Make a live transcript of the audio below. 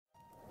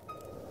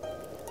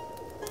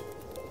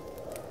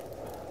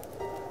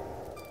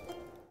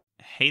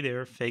Hey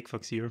there,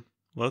 FakeFox here.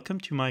 Welcome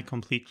to my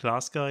complete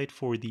class guide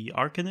for the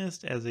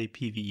Arcanist as a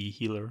PvE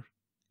healer.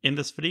 In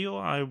this video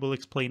I will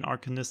explain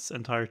Arcanist's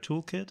entire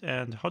toolkit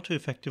and how to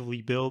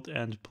effectively build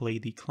and play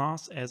the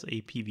class as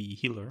a PvE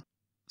healer.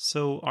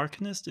 So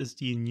Arcanist is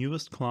the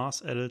newest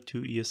class added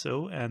to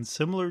ESO, and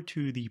similar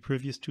to the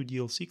previous two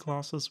DLC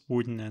classes,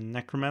 Warden and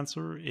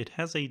Necromancer, it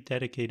has a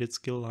dedicated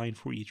skill line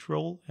for each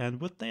role, and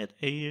with that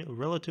a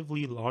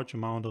relatively large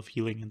amount of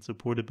healing and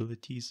support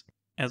abilities.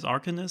 As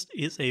Arcanist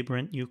is a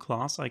brand new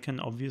class, I can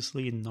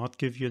obviously not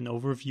give you an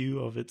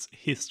overview of its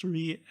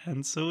history,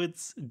 and so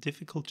it's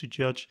difficult to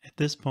judge at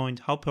this point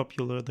how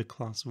popular the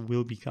class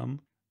will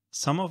become.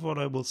 Some of what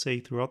I will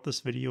say throughout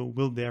this video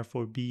will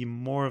therefore be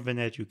more of an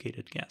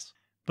educated guess.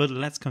 But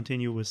let's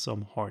continue with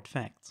some hard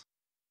facts.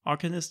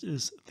 Arcanist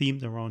is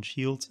themed around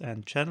shields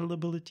and channel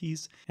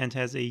abilities and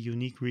has a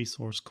unique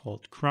resource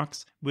called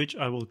Crux, which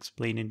I will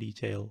explain in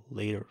detail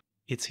later.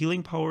 Its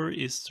healing power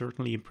is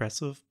certainly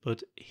impressive,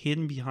 but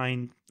hidden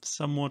behind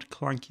somewhat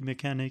clunky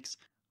mechanics,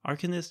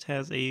 Arcanist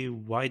has a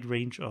wide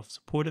range of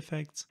support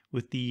effects,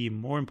 with the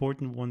more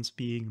important ones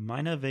being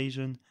minor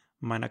evasion,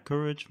 minor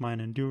courage,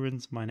 minor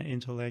endurance, minor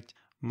intellect,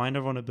 minor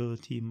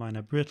vulnerability,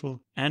 minor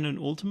brittle, and an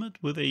ultimate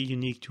with a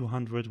unique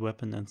 200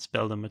 weapon and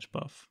spell damage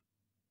buff.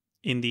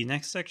 In the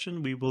next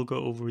section we will go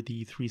over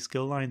the three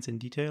skill lines in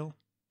detail.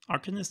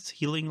 Arcanist's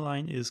healing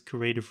line is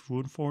Curative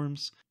Rune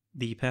Forms.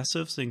 The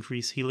passives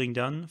increase healing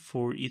done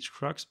for each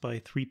Crux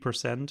by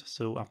 3%,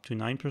 so up to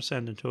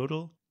 9% in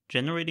total.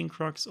 Generating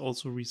Crux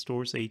also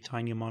restores a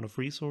tiny amount of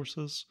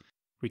resources.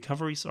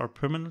 Recoveries are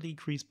permanently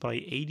increased by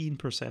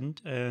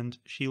 18%, and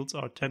shields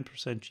are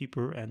 10%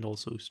 cheaper and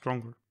also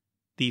stronger.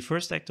 The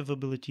first active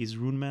ability is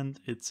Rune Mend.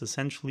 It's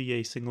essentially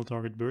a single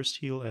target burst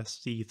heal,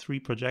 as the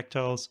 3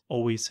 projectiles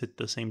always hit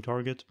the same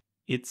target.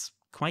 It's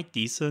quite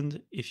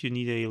decent if you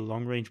need a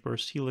long range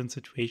burst heal in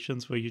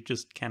situations where you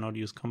just cannot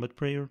use Combat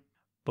Prayer.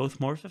 Both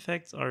morph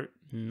effects are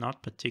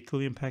not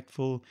particularly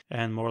impactful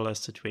and more or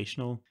less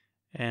situational.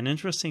 An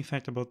interesting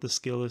fact about this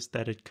skill is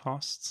that it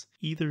costs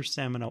either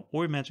stamina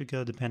or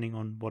magicka depending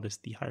on what is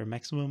the higher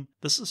maximum.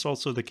 This is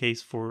also the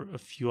case for a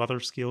few other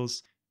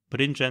skills,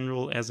 but in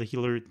general as a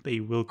healer they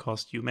will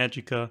cost you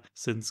magicka,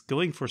 since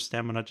going for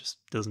stamina just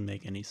doesn't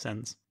make any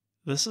sense.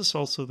 This is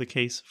also the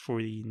case for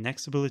the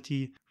next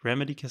ability.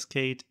 Remedy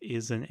Cascade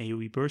is an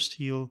AoE burst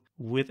heal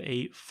with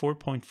a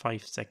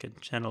 4.5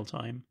 second channel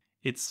time.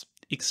 It's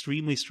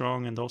extremely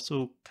strong and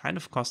also kind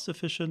of cost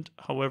efficient,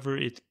 however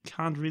it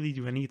can't really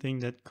do anything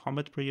that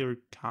Combat Prayer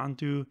can't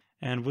do,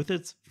 and with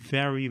its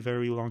very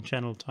long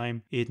channel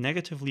time it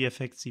negatively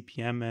affects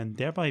CPM and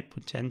thereby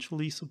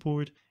potentially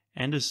support,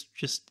 and is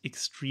just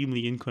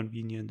extremely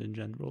inconvenient in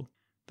general.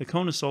 The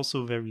cone is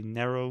also very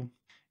narrow.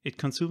 It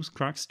consumes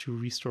Crux to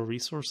restore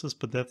resources,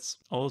 but that's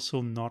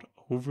also not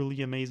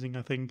overly amazing,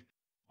 I think.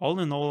 All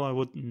in all, I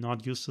would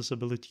not use this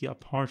ability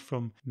apart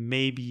from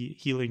maybe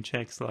healing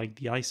checks like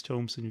the Ice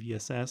Tomes in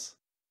VSS.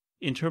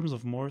 In terms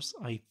of morphs,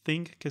 I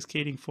think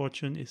Cascading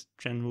Fortune is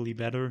generally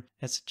better,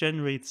 as it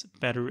generates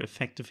better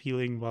effective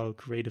healing, while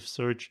Creative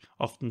Surge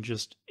often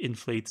just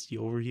inflates the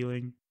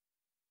overhealing.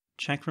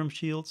 Chakram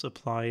Shields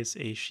applies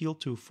a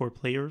shield to 4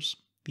 players.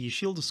 The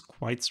shield is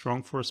quite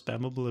strong for a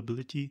spammable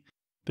ability.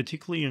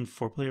 Particularly in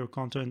 4-player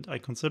content, I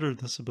consider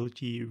this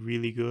ability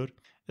really good,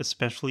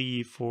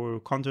 especially for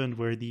content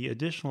where the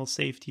additional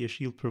safety a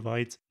shield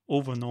provides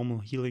over normal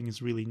healing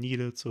is really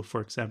needed, so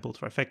for example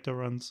Trifecta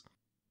runs.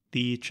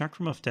 The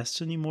Chakram of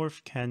Destiny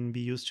morph can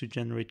be used to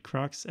generate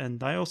Crux,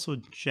 and I also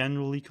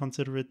generally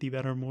consider it the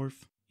better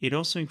morph. It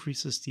also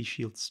increases the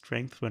shield's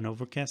strength when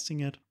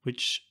overcasting it,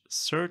 which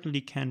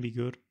certainly can be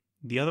good.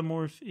 The other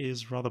morph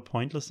is rather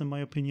pointless in my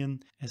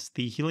opinion, as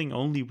the healing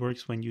only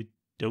works when you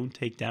don't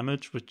take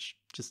damage, which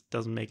just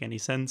doesn't make any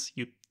sense.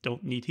 You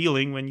don't need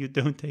healing when you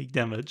don't take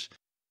damage.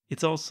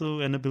 It's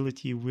also an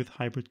ability with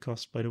hybrid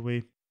cost, by the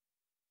way.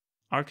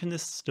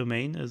 Arcanist's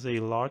domain is a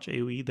large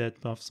AoE that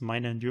buffs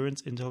minor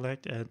endurance,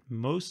 intellect, and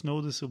most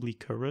noticeably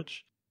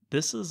courage.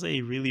 This is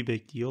a really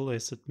big deal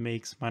as it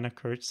makes minor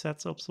courage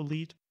sets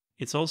obsolete.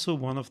 It's also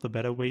one of the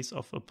better ways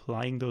of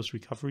applying those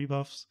recovery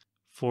buffs.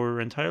 For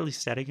entirely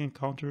static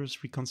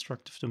encounters,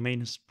 Reconstructive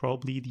Domain is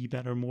probably the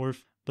better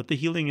morph, but the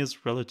healing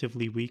is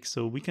relatively weak,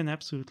 so we can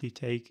absolutely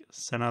take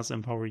Senna's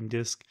Empowering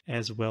Disc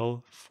as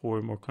well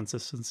for more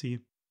consistency.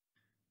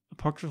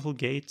 Apocryphal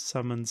Gate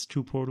summons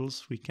 2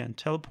 portals we can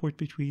teleport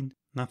between.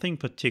 Nothing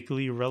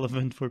particularly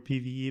relevant for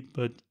PvE,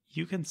 but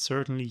you can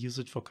certainly use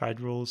it for kite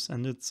rolls,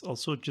 and it's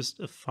also just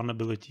a fun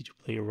ability to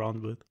play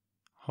around with.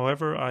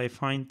 However, I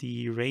find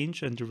the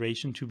range and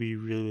duration to be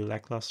really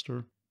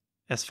lackluster.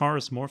 As far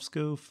as morphs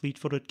go,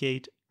 Fleet-Footed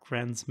Gate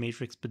grants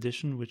Mage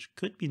Expedition, which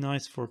could be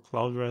nice for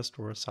Cloud Rest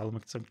or Asylum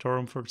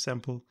Sanctorum for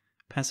example.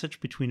 Passage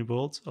Between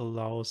Worlds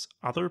allows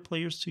other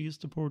players to use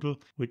the portal,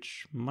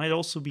 which might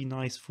also be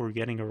nice for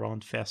getting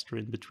around faster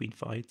in between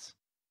fights.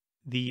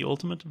 The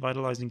Ultimate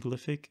Vitalizing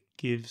Glyphic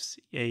gives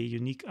a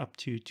unique up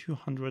to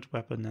 200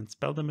 weapon and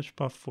spell damage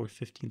buff for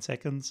 15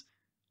 seconds.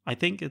 I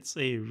think it's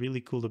a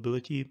really cool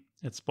ability.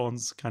 It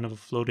spawns kind of a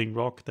floating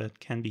rock that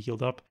can be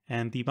healed up,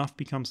 and the buff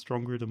becomes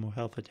stronger the more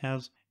health it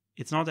has.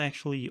 It's not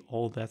actually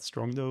all that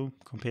strong though,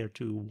 compared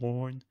to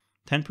Warhorn.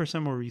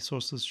 10% more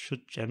resources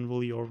should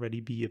generally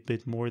already be a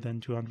bit more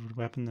than 200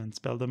 weapon and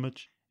spell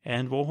damage,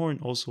 and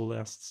Warhorn also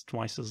lasts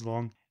twice as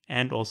long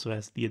and also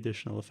has the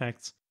additional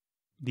effects.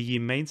 The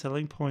main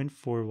selling point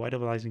for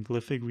Vitalizing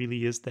Glyphic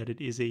really is that it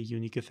is a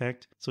unique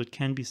effect, so it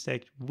can be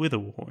stacked with a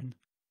Warhorn.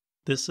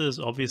 This is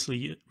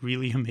obviously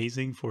really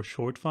amazing for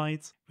short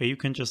fights, where you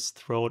can just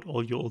throw out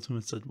all your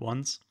ultimates at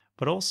once,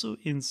 but also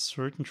in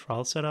certain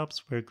trial setups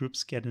where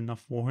groups get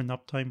enough Warhorn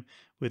uptime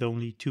with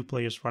only 2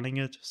 players running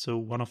it, so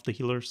one of the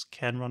healers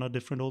can run a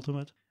different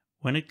ultimate.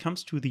 When it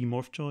comes to the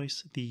morph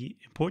choice, the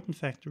important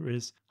factor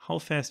is how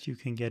fast you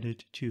can get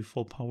it to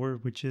full power,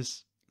 which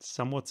is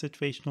somewhat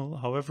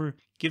situational. However,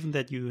 given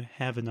that you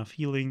have enough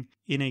healing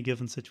in a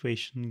given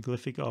situation,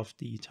 Glyphic of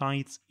the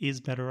Tides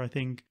is better, I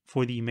think,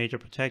 for the major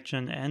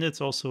protection, and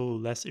it's also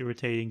less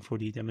irritating for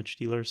the damage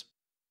dealers.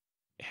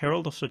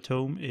 Herald of the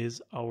Tome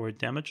is our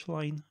damage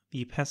line.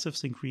 The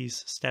passives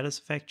increase status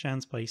effect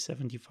chance by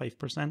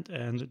 75%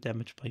 and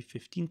damage by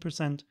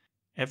 15%.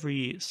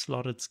 Every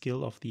slotted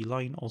skill of the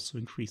line also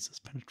increases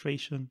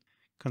penetration.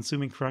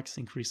 Consuming Crux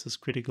increases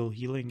critical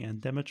healing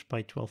and damage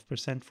by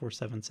 12% for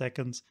 7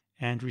 seconds,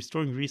 and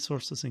Restoring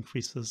Resources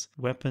increases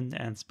weapon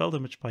and spell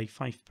damage by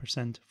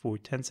 5% for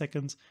 10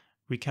 seconds.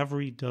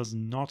 Recovery does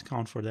not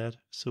count for that,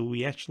 so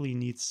we actually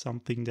need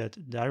something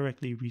that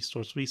directly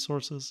restores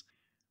resources.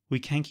 We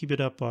can keep it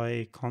up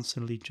by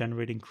constantly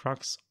generating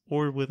Crux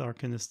or with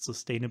Arcanist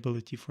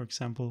sustainability, for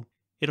example.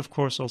 It of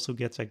course also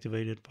gets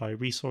activated by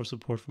resource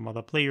support from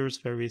other players,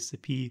 various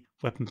CP,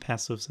 weapon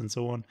passives and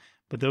so on,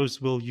 but those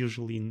will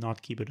usually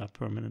not keep it up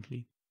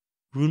permanently.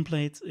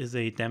 Runeblades is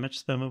a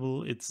damage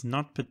spammable. It's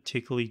not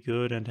particularly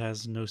good and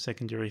has no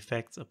secondary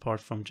effects apart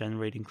from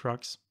generating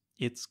Crux.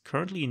 It's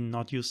currently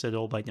not used at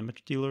all by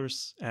damage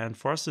dealers, and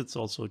for us it's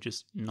also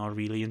just not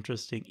really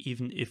interesting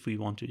even if we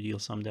want to deal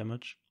some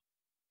damage.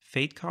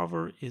 Fate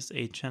Cover is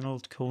a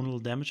channeled conal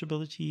damage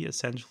ability,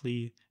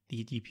 essentially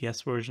the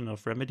DPS version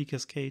of Remedy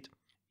Cascade.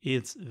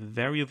 It's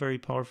very, very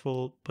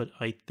powerful, but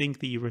I think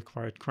the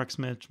required Crux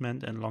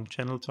management and long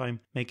channel time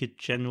make it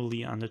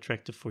generally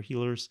unattractive for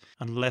healers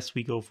unless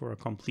we go for a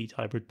complete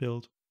hybrid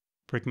build.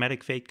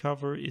 Pragmatic Fate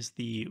Cover is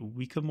the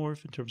weaker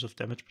morph in terms of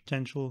damage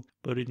potential,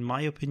 but in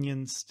my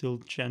opinion still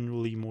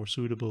generally more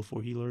suitable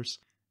for healers,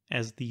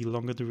 as the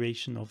longer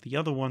duration of the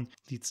other one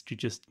leads to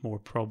just more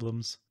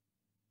problems.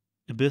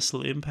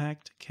 Abyssal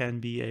Impact can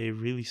be a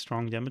really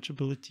strong damage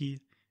ability.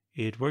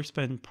 It works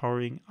by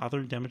empowering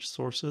other damage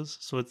sources,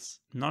 so it's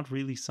not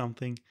really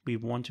something we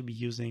want to be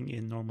using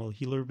in normal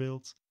healer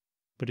builds,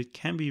 but it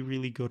can be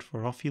really good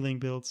for off-healing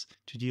builds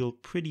to deal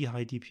pretty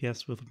high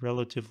DPS with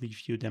relatively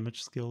few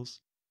damage skills.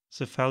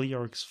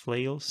 Cephaliarch's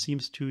Flail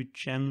seems to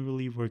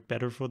generally work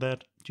better for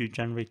that, to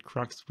generate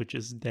Crux, which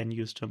is then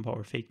used to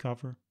empower Fate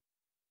Cover.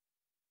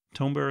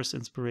 Tomebearer's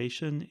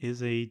Inspiration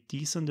is a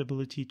decent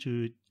ability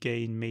to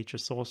gain major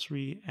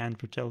sorcery and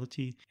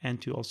brutality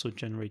and to also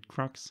generate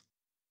Crux.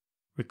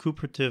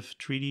 Recuperative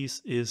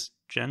Treatise is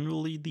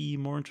generally the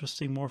more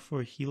interesting morph for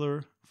a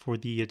healer for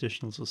the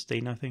additional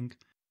sustain, I think.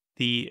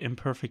 The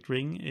Imperfect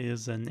Ring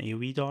is an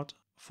AoE dot.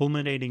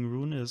 Fulminating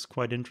Rune is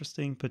quite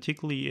interesting,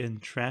 particularly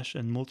in trash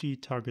and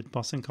multi-target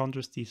boss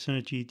encounters. The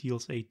synergy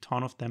deals a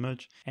ton of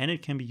damage and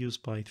it can be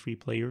used by 3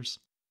 players.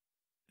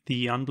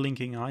 The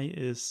Unblinking Eye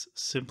is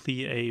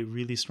simply a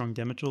really strong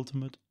damage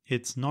ultimate.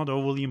 It's not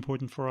overly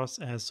important for us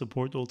as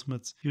support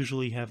ultimates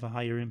usually have a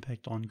higher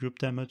impact on group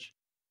damage,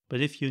 but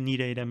if you need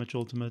a damage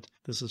ultimate,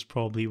 this is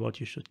probably what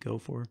you should go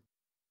for.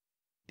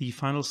 The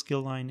final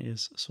skill line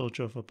is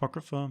Soldier of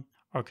Apocrypha,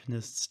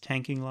 Arcanist's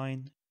tanking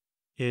line.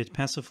 It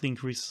passively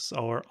increases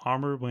our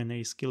armor when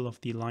a skill of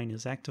the line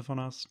is active on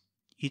us.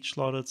 Each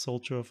slotted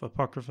Soldier of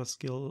Apocrypha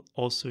skill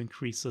also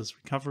increases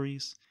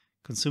recoveries.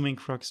 Consuming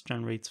Crux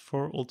generates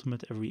 4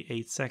 ultimate every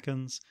 8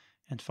 seconds.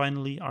 And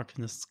finally,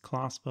 Arcanist's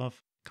class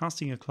buff.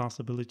 Casting a class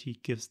ability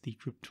gives the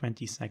group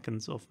 20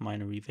 seconds of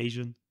minor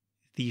evasion.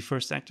 The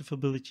first active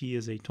ability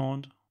is a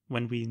taunt.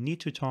 When we need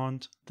to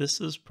taunt,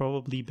 this is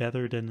probably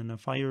better than in a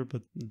fire,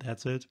 but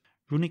that's it.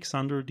 Runic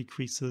Sunder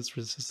decreases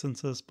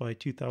resistances by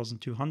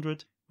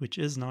 2200, which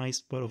is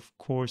nice, but of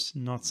course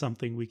not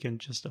something we can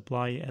just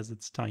apply as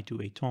it's tied to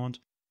a taunt.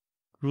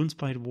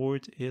 Runespite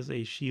Ward is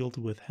a shield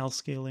with health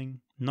scaling,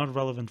 not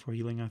relevant for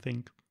healing I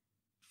think.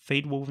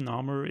 Fate Woven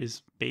Armor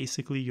is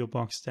basically your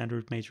box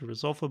standard major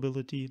resolve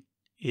ability.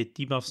 It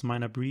debuffs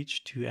Minor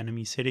Breach to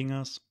enemies hitting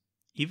us.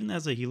 Even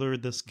as a healer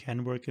this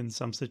can work in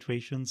some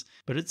situations,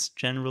 but it's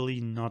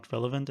generally not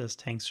relevant as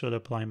tanks should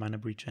apply Minor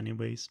Breach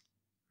anyways.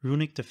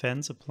 Runic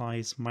Defense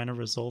applies Minor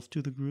Resolve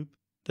to the group.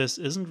 This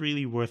isn't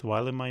really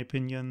worthwhile in my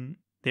opinion.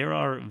 There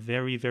are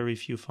very, very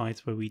few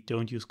fights where we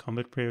don't use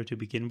Combat Prayer to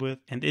begin with,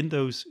 and in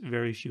those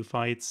very few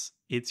fights,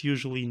 it's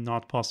usually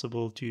not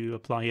possible to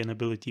apply an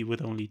ability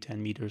with only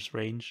 10 meters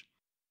range.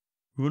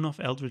 Rune of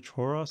Eldritch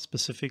Horror,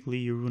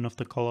 specifically Rune of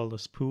the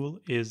Colorless Pool,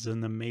 is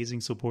an amazing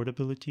support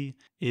ability.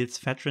 It's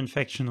Fetter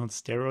Infection on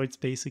steroids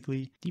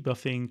basically,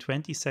 debuffing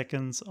 20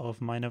 seconds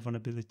of minor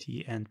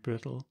vulnerability and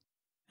brittle.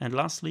 And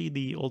lastly,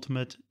 the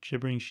ultimate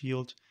Gibbering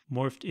Shield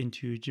morphed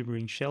into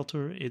Gibbering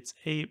Shelter. It's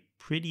a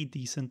pretty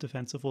decent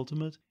defensive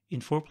ultimate. In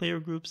 4-player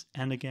groups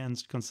and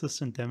against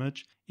consistent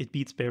damage, it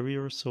beats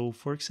barrier, so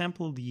for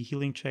example the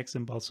healing checks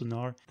in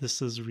Balsunar,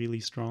 this is really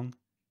strong.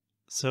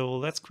 So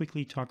let's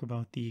quickly talk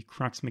about the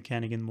Crux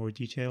Mechanic in more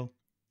detail.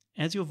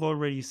 As you've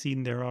already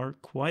seen, there are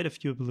quite a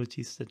few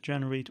abilities that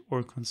generate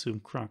or consume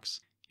Crux.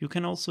 You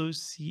can also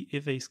see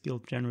if a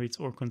skill generates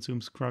or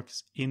consumes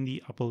Crux in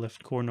the upper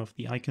left corner of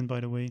the icon, by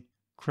the way.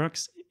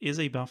 Crux is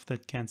a buff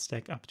that can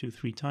stack up to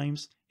 3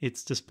 times.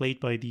 It's displayed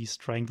by these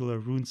triangular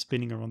runes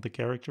spinning around the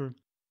character.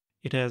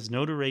 It has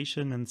no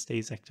duration and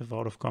stays active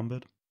out of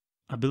combat.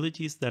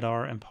 Abilities that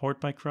are empowered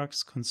by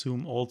Crux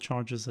consume all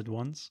charges at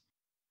once.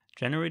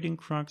 Generating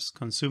Crux,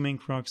 consuming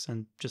Crux,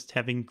 and just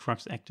having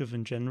Crux active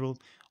in general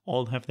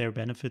all have their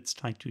benefits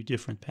tied to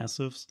different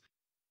passives.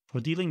 For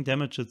dealing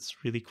damage,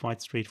 it's really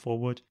quite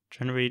straightforward.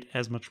 Generate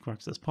as much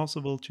Crux as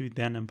possible to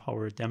then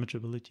empower damage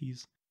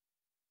abilities.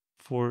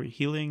 For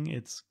healing,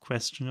 it's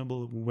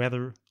questionable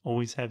whether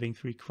always having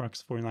 3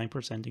 Crux for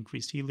 9%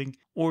 increased healing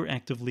or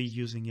actively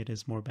using it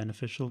is more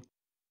beneficial.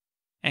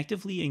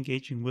 Actively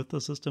engaging with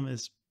the system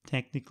is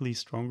technically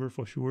stronger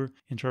for sure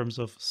in terms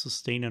of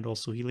sustain and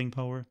also healing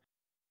power.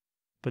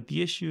 But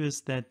the issue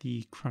is that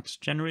the Crux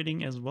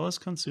generating as well as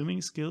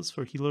consuming skills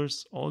for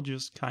healers all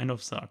just kind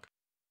of suck.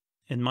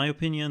 In my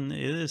opinion,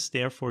 it is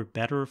therefore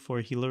better for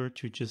a healer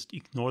to just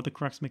ignore the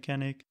Crux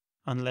mechanic,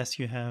 unless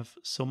you have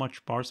so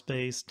much bar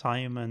space,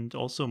 time, and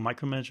also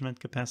micromanagement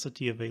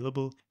capacity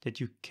available that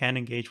you can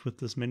engage with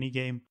this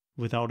minigame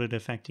without it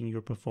affecting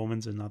your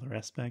performance in other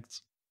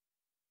aspects.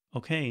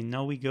 Okay,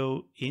 now we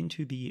go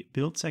into the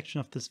build section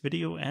of this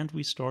video and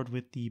we start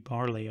with the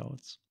bar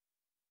layouts.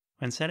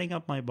 When setting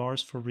up my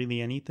bars for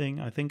really anything,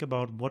 I think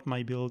about what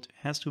my build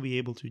has to be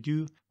able to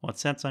do, what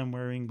sets I'm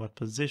wearing, what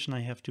position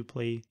I have to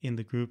play in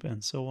the group,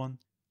 and so on.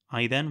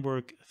 I then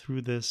work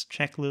through this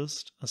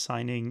checklist,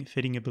 assigning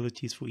fitting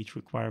abilities for each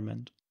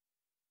requirement.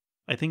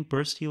 I think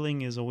burst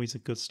healing is always a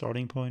good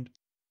starting point.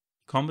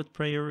 Combat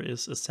Prayer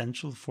is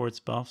essential for its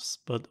buffs,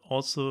 but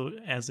also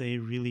as a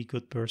really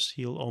good burst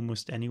heal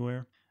almost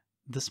anywhere.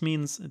 This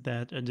means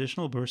that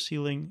additional burst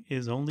healing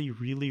is only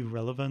really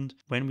relevant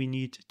when we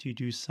need to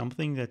do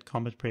something that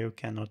Combat Prayer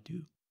cannot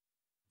do.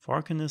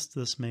 For Arcanist,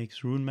 this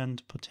makes Rune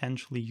Mend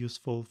potentially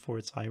useful for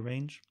its high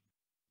range.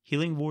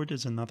 Healing Ward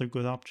is another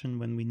good option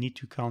when we need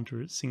to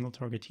counter single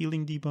target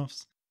healing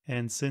debuffs,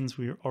 and since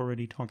we're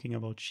already talking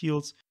about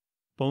shields,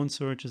 Bone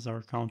Surge is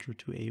our counter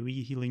to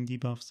AoE healing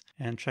debuffs,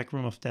 and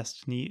Chakram of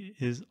Destiny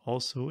is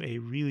also a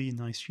really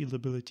nice shield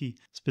ability,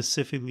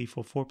 specifically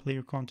for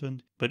 4-player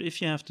content, but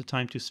if you have the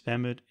time to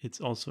spam it, it's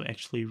also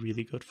actually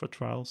really good for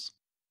trials.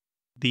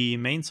 The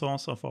main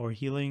source of our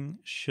healing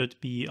should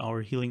be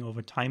our healing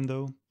over time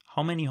though.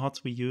 How many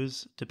HOTS we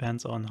use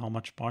depends on how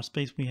much bar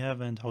space we have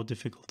and how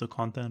difficult the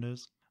content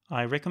is.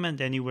 I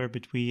recommend anywhere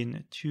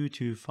between 2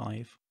 to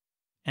 5.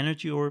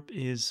 Energy Orb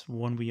is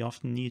one we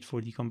often need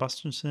for the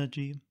combustion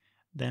synergy.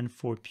 Then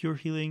for pure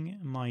healing,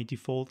 my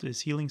default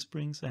is Healing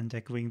Springs and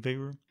Echoing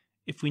Vigor.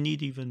 If we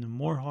need even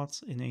more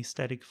HOTS in a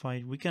static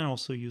fight, we can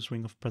also use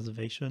Ring of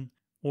Preservation,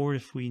 or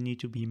if we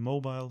need to be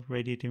mobile,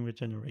 Radiating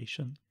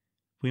Regeneration.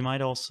 We might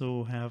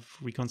also have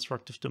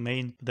Reconstructive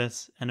Domain, but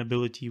that's an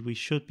ability we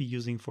should be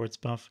using for its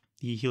buff.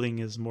 The healing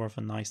is more of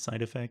a nice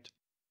side effect.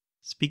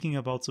 Speaking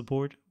about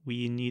support,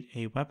 we need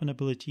a weapon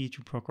ability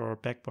to proc our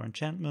backbar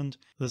enchantment.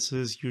 This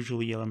is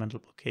usually Elemental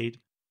Blockade.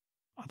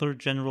 Other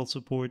general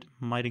support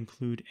might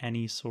include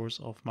any source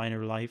of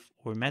minor life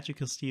or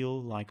magical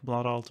steel like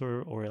Blood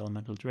Altar or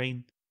Elemental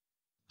Drain.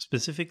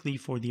 Specifically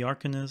for the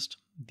Arcanist,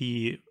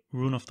 the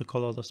Rune of the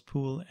Colorless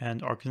Pool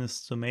and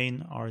Arcanist's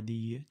Domain are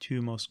the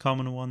two most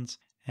common ones,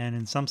 and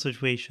in some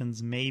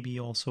situations maybe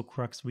also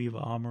Crux Weaver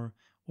Armor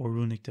or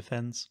Runic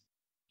Defense.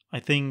 I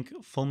think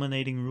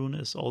Fulminating Rune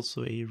is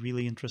also a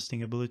really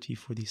interesting ability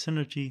for the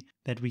synergy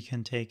that we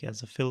can take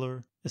as a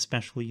filler,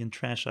 especially in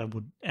Trash. I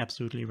would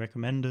absolutely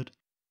recommend it.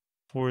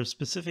 For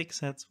specific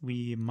sets,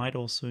 we might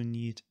also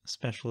need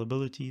special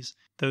abilities.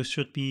 Those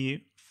should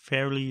be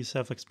fairly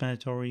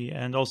self-explanatory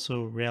and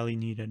also rarely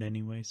needed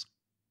anyways.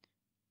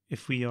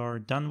 If we are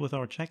done with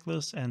our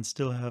checklist and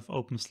still have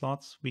open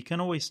slots, we can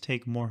always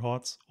take more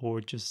HOTS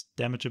or just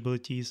damage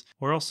abilities,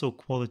 or also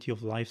quality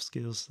of life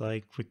skills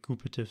like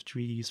recuperative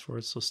treaties for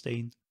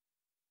sustain.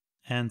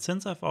 And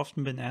since I've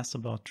often been asked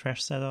about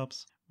Trash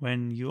setups,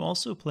 when you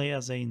also play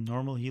as a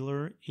normal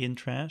healer in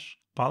Trash,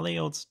 bar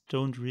layouts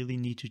don't really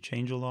need to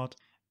change a lot.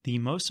 The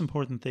most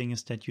important thing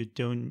is that you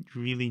don't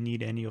really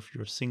need any of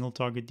your single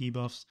target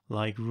debuffs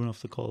like Rune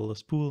of the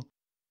Colorless Pool.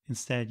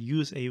 Instead,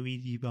 use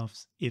AoE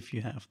debuffs if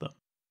you have them.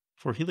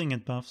 For healing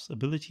and buffs,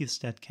 abilities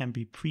that can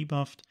be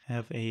pre-buffed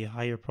have a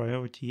higher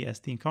priority as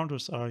the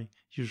encounters are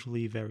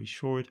usually very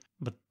short,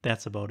 but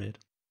that's about it.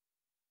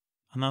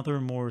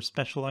 Another more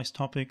specialized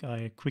topic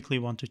I quickly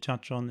want to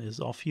touch on is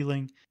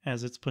off-healing,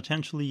 as it's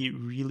potentially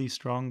really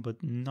strong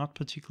but not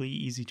particularly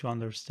easy to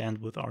understand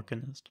with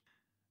Arcanist.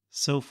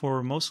 So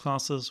for most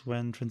classes,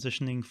 when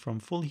transitioning from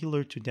full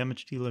healer to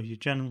damage dealer, you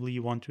generally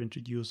want to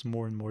introduce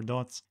more and more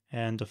dots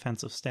and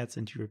offensive stats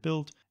into your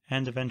build,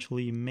 and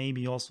eventually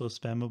maybe also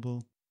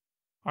spammable.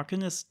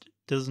 Arcanist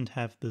doesn't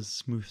have this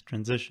smooth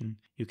transition.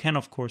 You can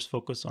of course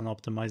focus on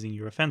optimizing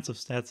your offensive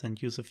stats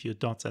and use a few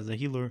dots as a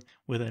healer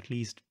with at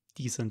least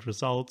decent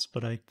results,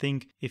 but I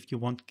think if you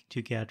want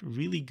to get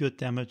really good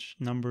damage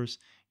numbers,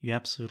 you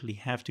absolutely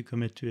have to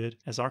commit to it,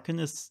 as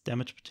Arcanist's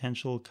damage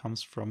potential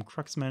comes from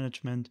Crux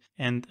management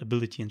and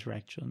ability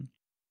interaction.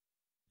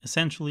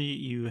 Essentially,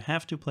 you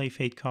have to play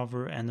Fate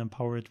cover and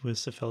empower it with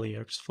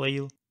Cephaliarch's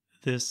Flail.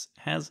 This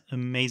has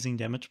amazing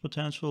damage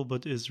potential,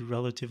 but is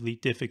relatively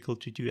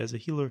difficult to do as a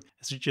healer,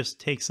 as it just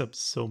takes up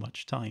so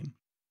much time.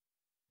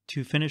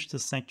 To finish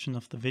this section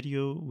of the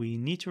video, we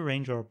need to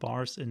arrange our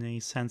bars in a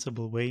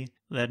sensible way.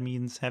 That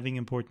means having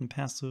important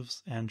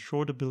passives and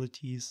short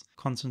abilities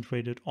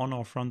concentrated on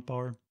our front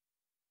bar.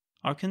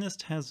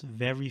 Arcanist has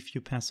very few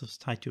passives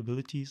tied to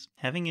abilities.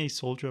 Having a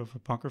Soldier of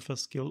Apocrypha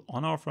skill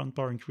on our front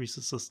bar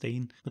increases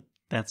sustain, but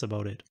that's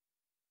about it.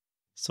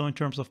 So in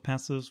terms of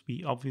passives,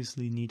 we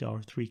obviously need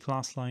our 3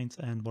 class lines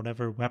and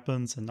whatever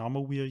weapons and armor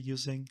we are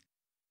using.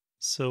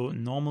 So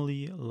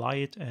normally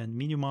light and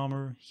medium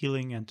armor,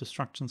 healing and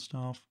destruction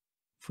staff.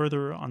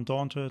 Further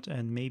Undaunted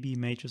and maybe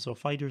mages or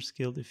fighters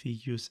skilled if we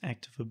use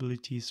active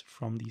abilities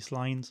from these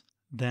lines.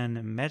 Then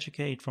magic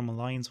aid from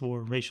Alliance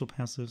War, racial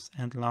passives,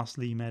 and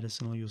lastly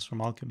medicinal use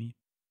from alchemy.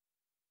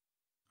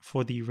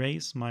 For the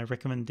race, my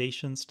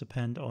recommendations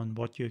depend on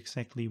what you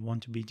exactly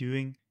want to be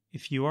doing.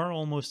 If you are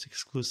almost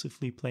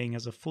exclusively playing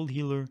as a full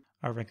healer,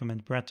 I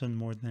recommend Breton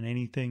more than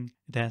anything.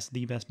 It has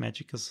the best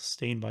magical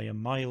sustain by a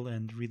mile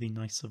and really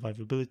nice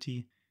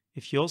survivability.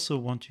 If you also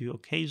want to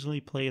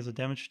occasionally play as a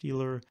damage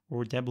dealer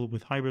or dabble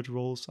with hybrid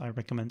roles, I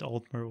recommend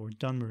Altmer or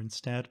Dunmer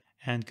instead,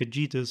 and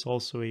Khajiit is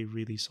also a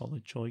really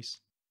solid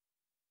choice.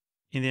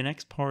 In the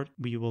next part,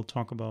 we will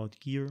talk about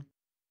gear.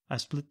 I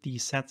split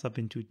these sets up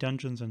into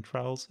dungeons and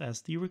trials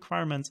as the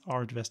requirements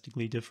are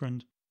drastically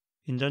different.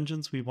 In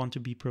dungeons, we want to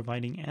be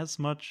providing as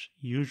much,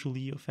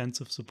 usually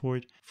offensive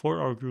support for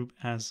our group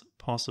as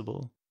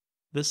possible.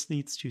 This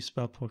leads to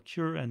Spell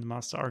Procure and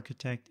Master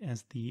Architect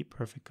as the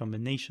perfect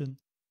combination.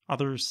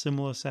 Other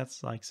similar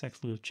sets like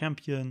Celestial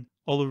Champion,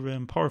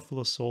 Olorim, Powerful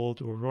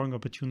Assault, or Roaring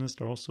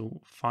Opportunist are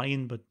also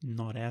fine but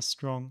not as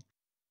strong.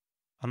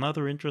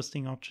 Another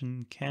interesting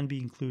option can be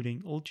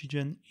including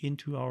Ultigen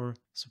into our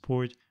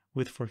support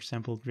with, for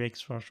example,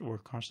 Drake's Rush or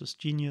Cautious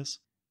Genius.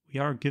 We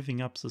are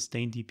giving up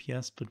sustained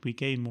DPS, but we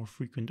gain more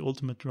frequent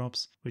ultimate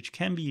drops, which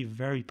can be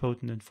very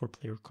potent for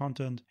player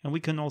content, and we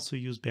can also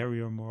use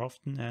Barrier more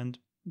often, and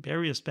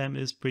Barrier spam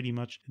is pretty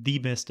much the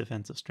best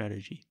defensive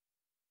strategy.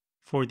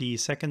 For the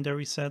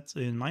secondary sets,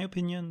 in my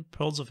opinion,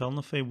 Pearls of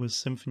Elnathay with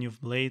Symphony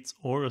of Blades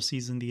or A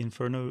Season the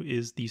Inferno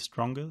is the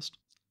strongest.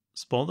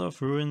 Spalda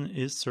of Ruin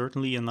is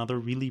certainly another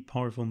really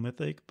powerful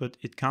mythic, but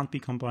it can't be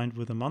combined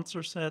with a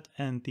monster set,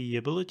 and the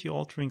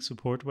ability-altering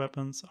support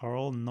weapons are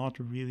all not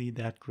really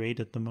that great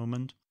at the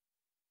moment.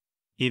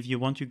 If you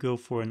want to go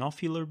for an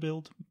off-healer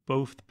build,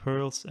 both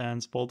Pearls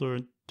and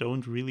Spalda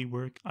don't really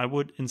work. I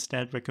would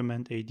instead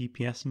recommend a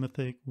DPS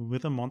mythic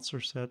with a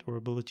monster set or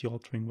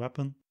ability-altering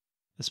weapon.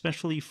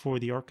 Especially for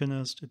the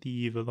Arcanist,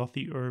 the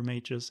Velothi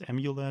Mage's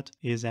Amulet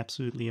is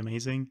absolutely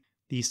amazing.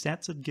 The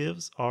stats it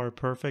gives are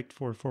perfect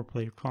for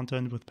 4-player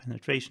content with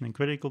penetration and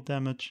critical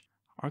damage.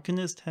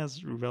 Arcanist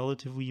has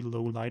relatively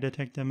low light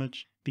attack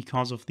damage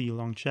because of the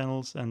long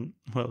channels, and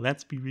well,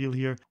 let's be real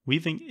here,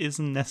 weaving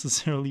isn't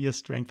necessarily a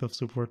strength of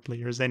support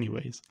players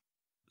anyways.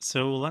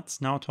 So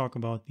let's now talk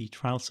about the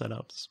trial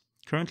setups.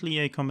 Currently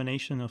a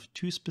combination of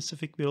 2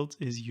 specific builds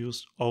is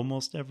used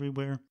almost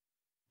everywhere.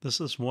 This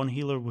is one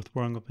healer with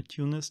Roaring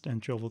Opportunist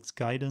and Jovel's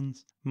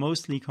Guidance,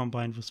 mostly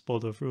combined with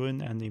Spalda of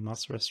Ruin and a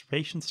Master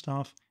Restoration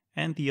Staff,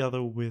 and the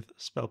other with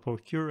Spell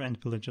Procure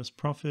and Villager's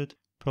Prophet,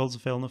 Pearls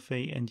of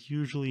Elnathay, and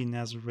usually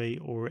Nazare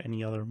or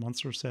any other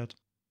monster set.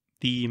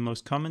 The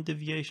most common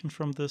deviation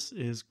from this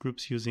is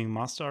groups using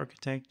Master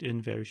Architect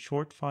in very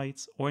short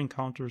fights or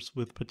encounters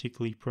with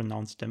particularly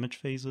pronounced damage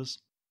phases.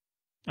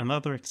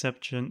 Another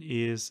exception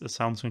is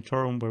Asylum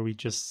Sanctorum, where we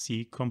just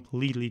see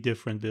completely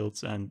different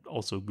builds and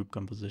also group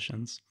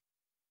compositions.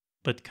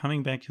 But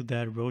coming back to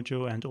that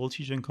Rojo and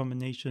Ultigen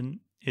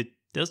combination, it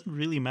doesn't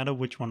really matter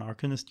which one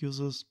Arcanist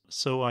uses,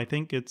 so I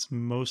think it's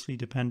mostly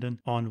dependent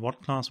on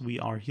what class we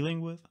are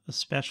healing with,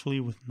 especially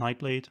with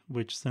Nightblade,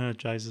 which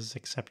synergizes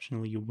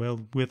exceptionally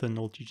well with an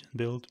Ultigen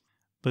build.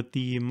 But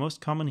the most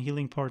common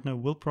healing partner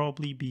will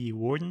probably be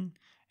Warden,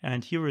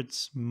 and here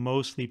it's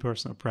mostly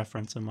personal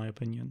preference in my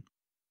opinion.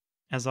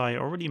 As I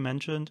already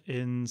mentioned,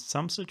 in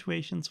some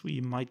situations we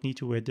might need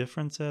to wear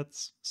different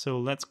sets, so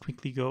let's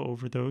quickly go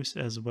over those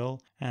as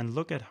well and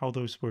look at how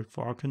those work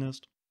for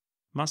Arcanist.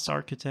 Master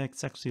Architect,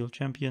 Celestial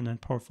Champion, and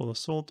Powerful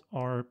Assault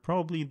are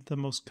probably the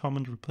most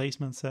common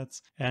replacement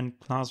sets, and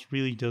class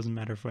really doesn't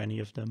matter for any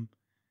of them.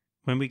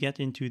 When we get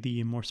into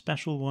the more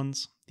special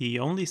ones, the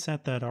only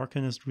set that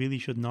Arcanist really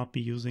should not be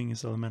using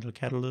is Elemental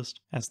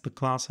Catalyst, as the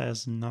class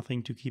has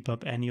nothing to keep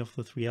up any of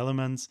the 3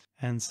 elements,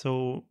 and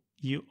so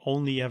you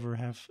only ever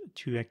have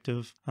 2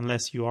 active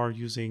unless you are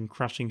using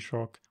Crushing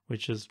Shock,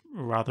 which is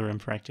rather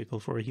impractical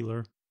for a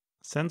healer.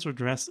 Sensor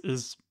Dress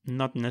is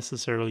not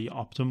necessarily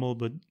optimal,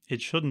 but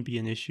it shouldn't be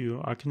an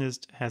issue.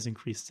 Arcanist has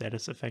increased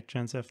status effect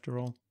chance after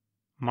all.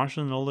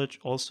 Martial Knowledge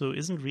also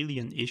isn't really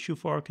an issue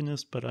for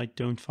Arcanist, but I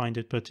don't find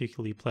it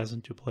particularly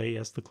pleasant to play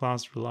as the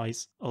class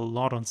relies a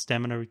lot on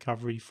stamina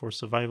recovery for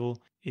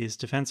survival, is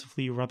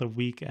defensively rather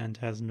weak and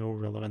has no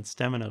relevant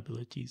stamina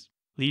abilities,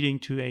 leading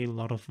to a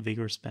lot of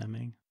vigor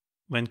spamming.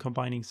 When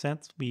combining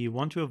sets, we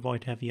want to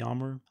avoid heavy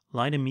armor.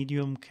 Light and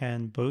medium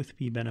can both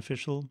be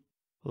beneficial.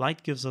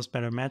 Light gives us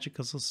better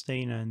magical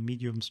sustain and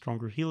medium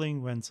stronger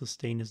healing when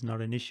sustain is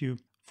not an issue.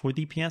 For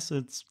DPS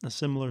it's a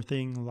similar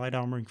thing, light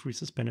armor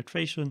increases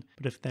penetration,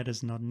 but if that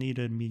is not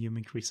needed, medium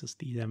increases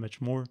the damage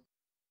more.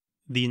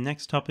 The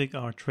next topic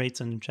are traits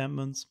and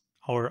enchantments.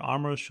 Our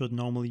armor should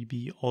normally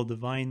be all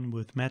divine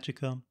with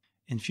magicka.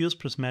 Infused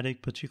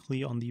prismatic,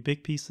 particularly on the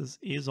big pieces,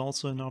 is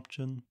also an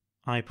option.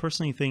 I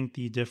personally think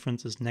the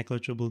difference is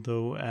negligible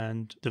though,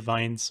 and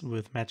divines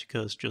with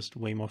magicka is just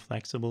way more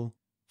flexible.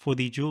 For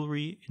the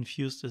jewelry,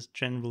 infused is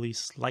generally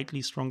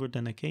slightly stronger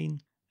than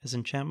arcane. As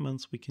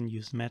enchantments, we can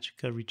use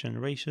magicka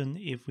regeneration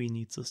if we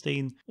need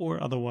sustain,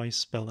 or otherwise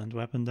spell and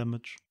weapon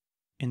damage.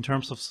 In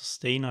terms of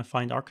sustain, I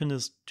find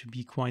Arcanist to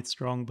be quite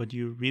strong, but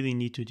you really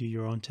need to do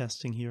your own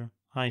testing here.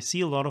 I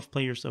see a lot of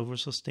players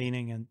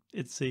over-sustaining, and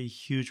it's a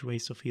huge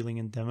waste of healing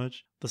and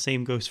damage. The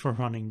same goes for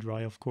running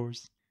dry, of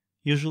course.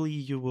 Usually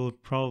you will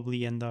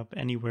probably end up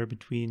anywhere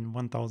between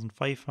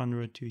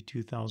 1500 to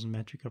 2000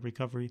 magicka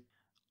recovery.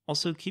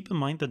 Also keep in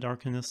mind that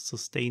Arcanist's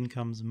sustain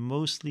comes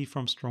mostly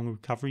from strong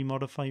recovery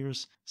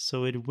modifiers,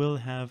 so it will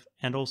have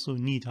and also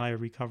need higher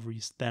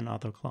recoveries than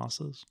other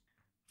classes.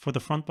 For the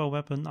frontbar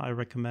weapon, I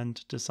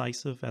recommend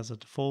Decisive as a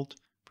default,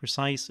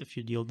 Precise if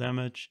you deal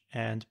damage,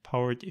 and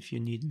Powered if you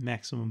need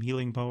maximum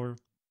healing power.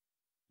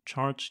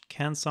 Charged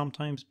can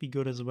sometimes be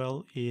good as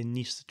well in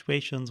niche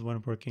situations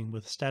when working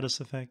with status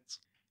effects.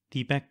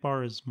 The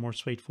backbar is more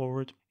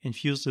straightforward.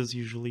 Infused is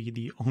usually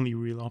the only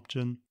real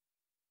option.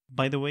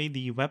 By the way,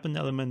 the weapon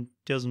element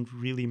doesn't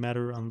really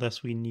matter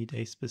unless we need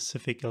a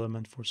specific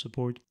element for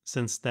support,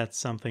 since that's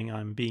something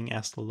I'm being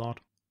asked a lot.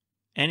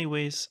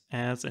 Anyways,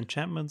 as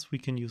enchantments we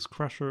can use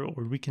Crusher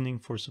or Weakening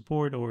for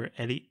support or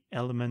any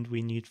element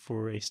we need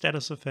for a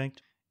status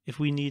effect. If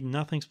we need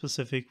nothing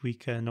specific, we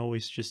can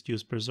always just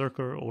use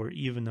Berserker or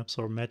even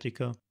Absorb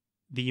Magicka.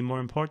 The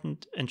more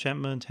important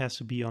enchantment has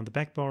to be on the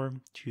backbar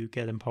to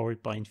get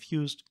empowered by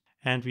Infused,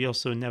 and we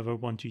also never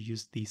want to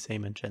use the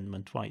same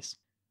enchantment twice.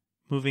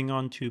 Moving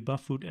on to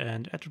buff food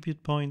and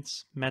attribute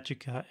points,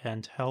 Magicka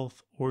and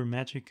Health or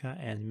Magicka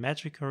and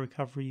Magicka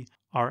Recovery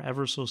are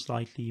ever so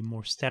slightly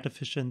more stat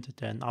efficient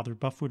than other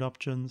buff food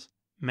options.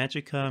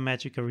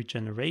 Magicka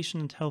Regeneration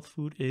and Health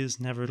food is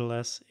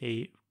nevertheless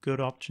a good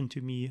option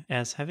to me,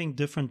 as having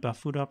different buff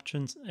food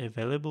options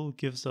available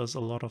gives us a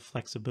lot of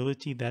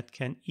flexibility that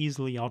can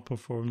easily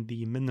outperform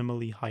the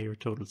minimally higher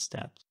total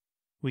stat.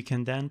 We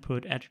can then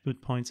put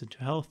attribute points into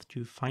health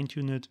to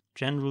fine-tune it.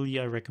 Generally,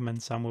 I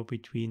recommend somewhere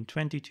between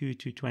 22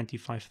 to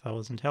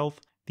 25,000 health.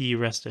 The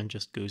rest then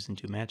just goes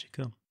into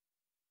Magicka.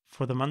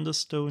 For the Mundus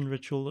Stone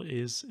ritual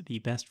is the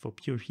best for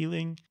pure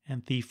healing,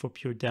 and Thief for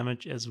pure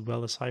damage as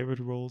well as hybrid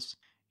rolls.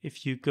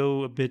 If you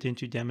go a bit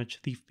into damage,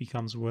 Thief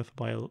becomes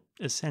worthwhile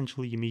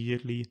essentially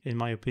immediately, in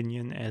my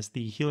opinion, as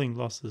the healing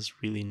loss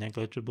is really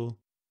negligible.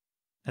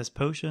 As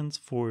potions,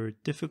 for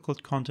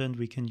difficult content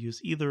we can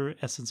use either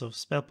Essence of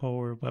Spell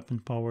Power, Weapon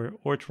Power,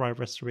 or Dry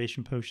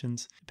Restoration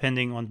potions,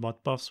 depending on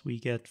what buffs we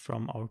get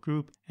from our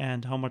group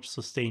and how much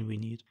sustain we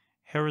need.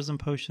 Heroism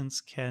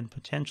potions can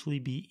potentially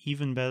be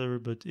even better,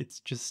 but it's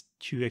just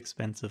too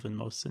expensive in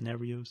most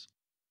scenarios.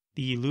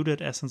 The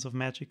looted Essence of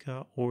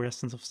Magicka or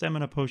Essence of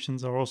Stamina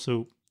potions are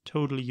also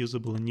totally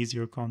usable in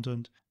easier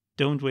content.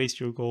 Don't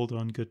waste your gold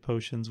on good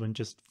potions when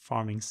just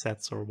farming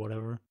sets or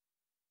whatever.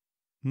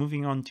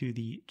 Moving on to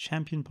the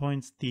champion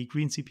points, the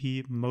green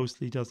CP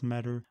mostly doesn't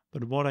matter,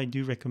 but what I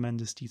do recommend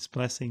is Steed's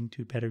Blessing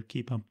to better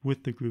keep up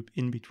with the group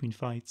in between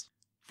fights.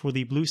 For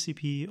the blue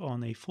CP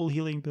on a full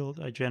healing build,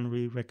 I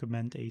generally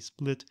recommend a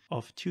split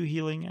of 2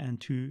 healing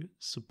and 2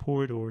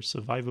 support or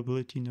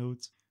survivability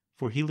nodes.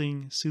 For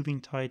healing,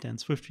 Soothing Tide and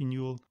Swift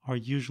Renewal are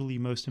usually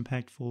most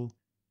impactful.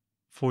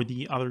 For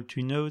the other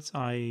 2 nodes,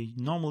 I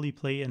normally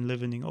play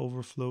Enlivening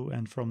Overflow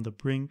and From the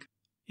Brink.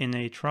 In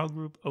a trial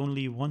group,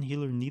 only 1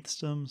 healer needs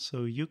them,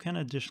 so you can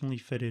additionally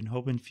fit in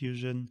Hope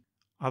Infusion.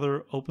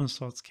 Other open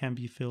slots can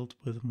be filled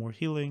with more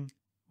healing.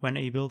 When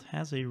a build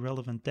has a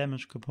relevant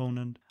damage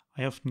component,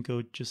 I often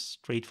go just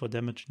straight for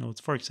damage nodes,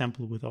 for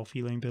example with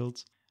off-healing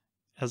builds.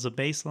 As a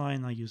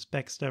baseline, I use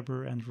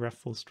Backstabber and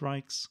Wrathful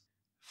Strikes.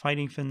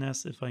 Fighting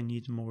Finesse if I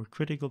need more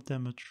critical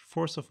damage,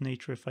 Force of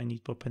Nature if I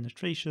need more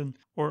penetration,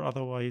 or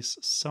otherwise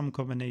some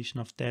combination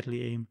of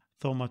Deadly Aim,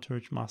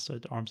 Thaumaturge, Master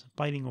at Arms, and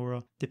Biting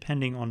Aura,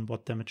 depending on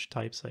what damage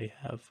types I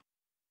have.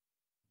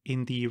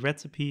 In the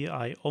recipe,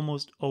 I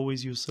almost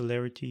always use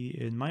Celerity.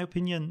 In my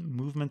opinion,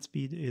 movement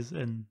speed is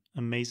an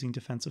amazing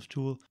defensive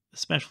tool,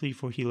 especially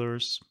for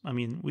healers. I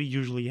mean, we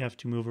usually have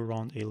to move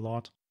around a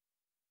lot.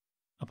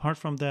 Apart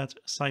from that,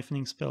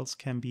 siphoning spells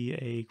can be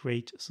a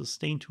great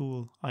sustain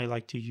tool I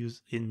like to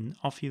use in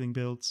off-healing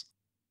builds.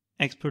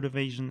 Expert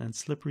Evasion and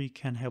Slippery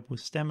can help with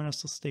stamina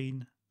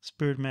sustain.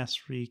 Spirit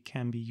Mastery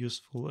can be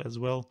useful as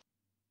well.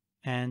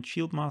 And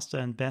Shieldmaster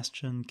and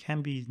Bastion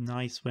can be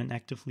nice when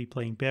actively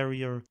playing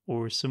Barrier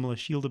or similar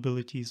shield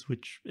abilities,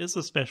 which is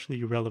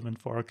especially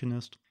relevant for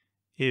Arcanist.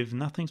 If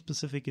nothing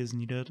specific is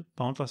needed,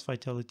 Boundless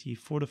Vitality,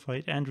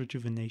 Fortified and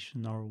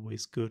Rejuvenation are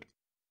always good.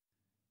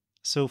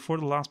 So for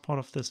the last part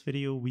of this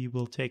video, we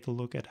will take a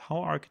look at how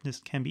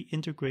Arcanist can be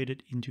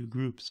integrated into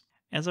groups.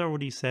 As I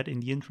already said in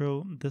the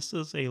intro, this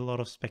is a lot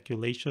of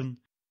speculation.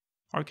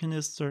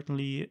 Arcanist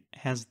certainly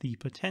has the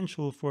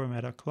potential for a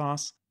meta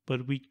class,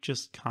 but we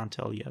just can't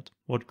tell yet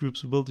what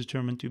groups will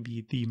determine to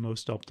be the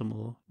most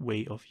optimal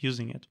way of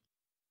using it.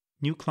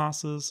 New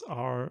classes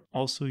are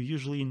also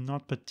usually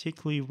not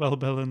particularly well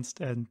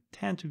balanced and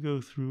tend to go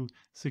through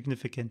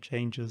significant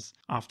changes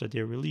after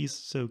their release,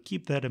 so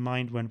keep that in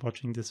mind when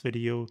watching this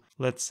video,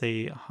 let's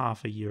say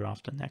half a year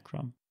after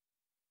Necrom.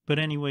 But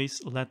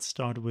anyways, let's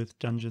start with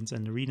Dungeons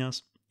and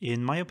Arenas.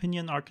 In my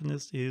opinion,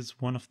 Arcanist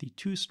is one of the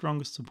two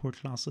strongest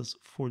support classes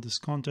for this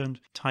content,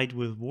 tied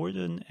with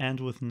Warden and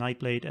with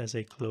Nightblade as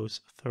a close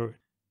third.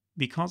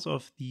 Because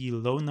of the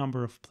low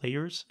number of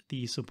players,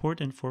 the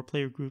support in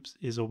 4-player groups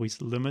is always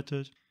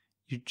limited.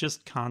 You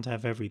just can't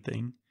have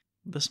everything.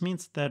 This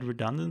means that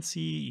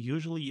redundancy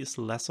usually is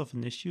less of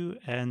an issue,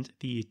 and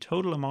the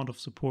total amount of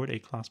support a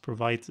class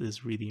provides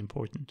is really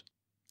important.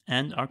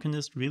 And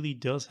Arcanist really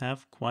does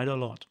have quite a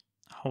lot.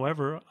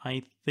 However,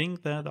 I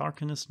think that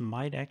Arcanist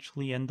might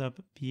actually end up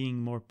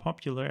being more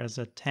popular as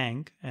a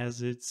tank,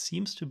 as it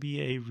seems to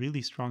be a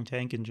really strong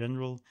tank in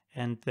general,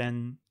 and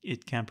then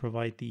it can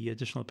provide the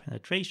additional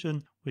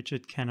penetration, which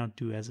it cannot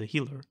do as a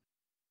healer.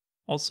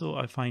 Also,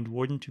 I find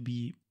Warden to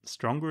be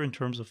stronger in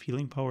terms of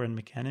healing power and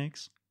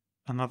mechanics.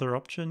 Another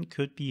option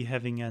could be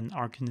having an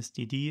Arcanist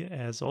DD,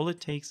 as all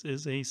it takes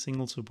is a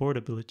single support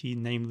ability,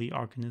 namely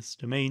Arcanist's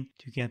Domain,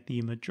 to get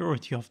the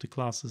majority of the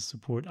class's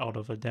support out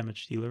of a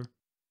damage dealer.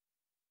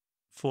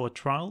 For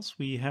trials,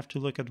 we have to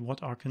look at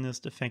what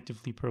Arcanist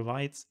effectively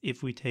provides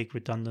if we take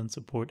redundant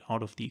support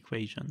out of the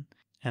equation,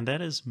 and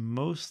that is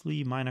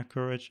mostly Minor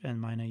Courage and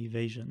Minor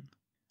Evasion.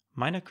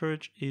 Minor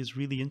Courage is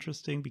really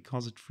interesting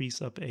because it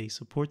frees up a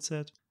support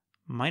set.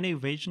 Minor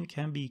Evasion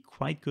can be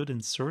quite good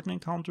in certain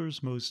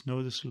encounters, most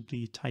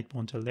noticeably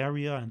Tideborn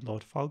Teleria and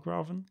Lord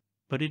Falgraven,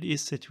 but it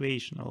is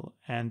situational,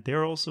 and there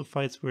are also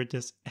fights where it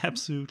does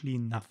absolutely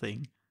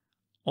nothing.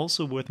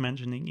 Also worth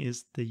mentioning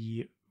is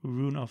the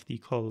Rune of the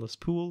Colorless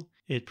Pool.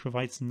 It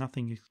provides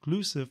nothing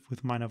exclusive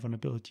with minor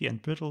vulnerability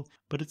and brittle,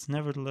 but it's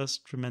nevertheless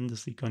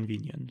tremendously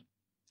convenient.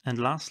 And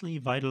lastly,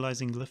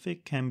 Vitalizing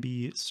Glyphic can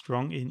be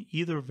strong in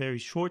either very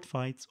short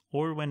fights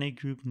or when a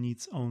group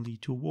needs only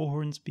 2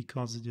 Warhorns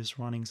because it is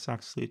running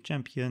Saxhlate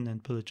Champion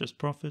and Pillager's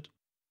Prophet.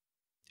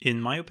 In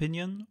my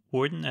opinion,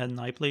 Warden and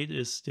Nightblade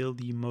is still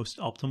the most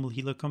optimal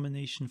healer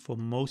combination for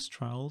most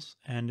trials,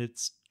 and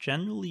it's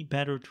generally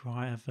better to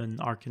have an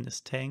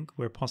Arcanist tank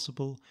where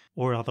possible,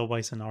 or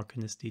otherwise an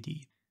Arcanist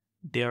DD.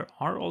 There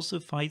are also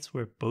fights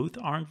where both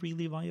aren't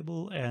really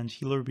viable and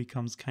healer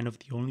becomes kind of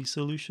the only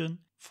solution,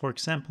 for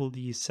example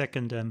the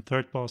second and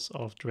third boss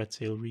of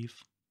Dreadsail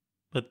Reef.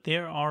 But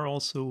there are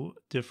also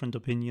different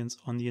opinions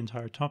on the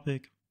entire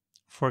topic.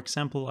 For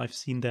example, I've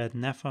seen that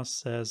Nefas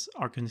says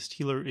Arcanist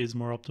Healer is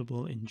more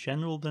optimal in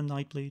general than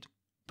Nightblade.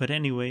 But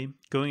anyway,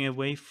 going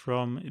away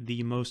from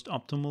the most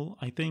optimal,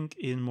 I think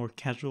in more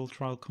casual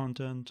trial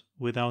content,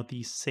 without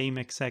the same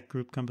exact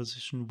group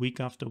composition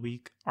week after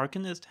week,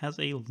 Arcanist has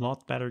a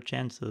lot better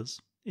chances.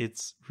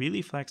 It's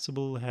really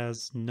flexible,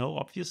 has no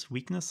obvious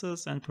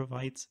weaknesses, and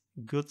provides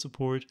good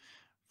support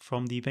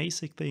from the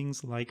basic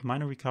things like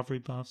minor recovery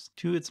buffs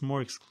to its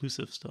more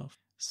exclusive stuff.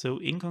 So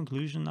in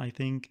conclusion, I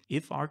think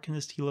if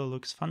Arcanist Healer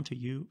looks fun to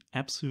you,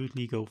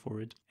 absolutely go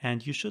for it.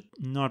 And you should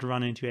not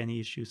run into any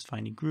issues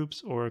finding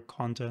groups or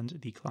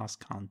content the class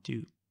can't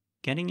do.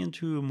 Getting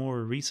into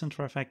more recent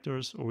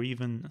trifectors or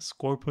even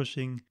score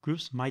pushing,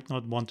 groups might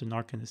not want an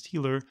Arcanist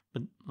Healer,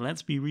 but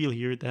let's be real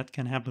here, that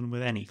can happen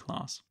with any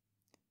class.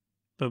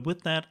 But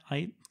with that,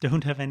 I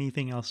don't have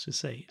anything else to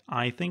say.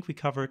 I think we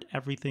covered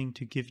everything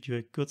to give you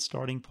a good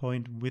starting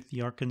point with the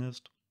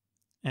Arcanist.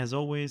 As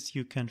always,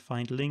 you can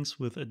find links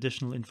with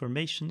additional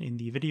information in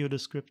the video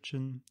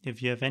description.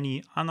 If you have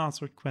any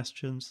unanswered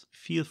questions,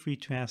 feel free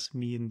to ask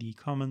me in the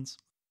comments.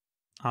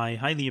 I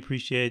highly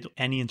appreciate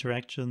any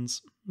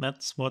interactions.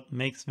 That's what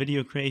makes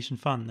video creation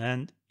fun,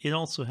 and it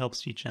also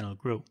helps the channel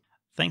grow.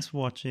 Thanks for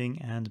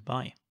watching, and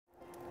bye.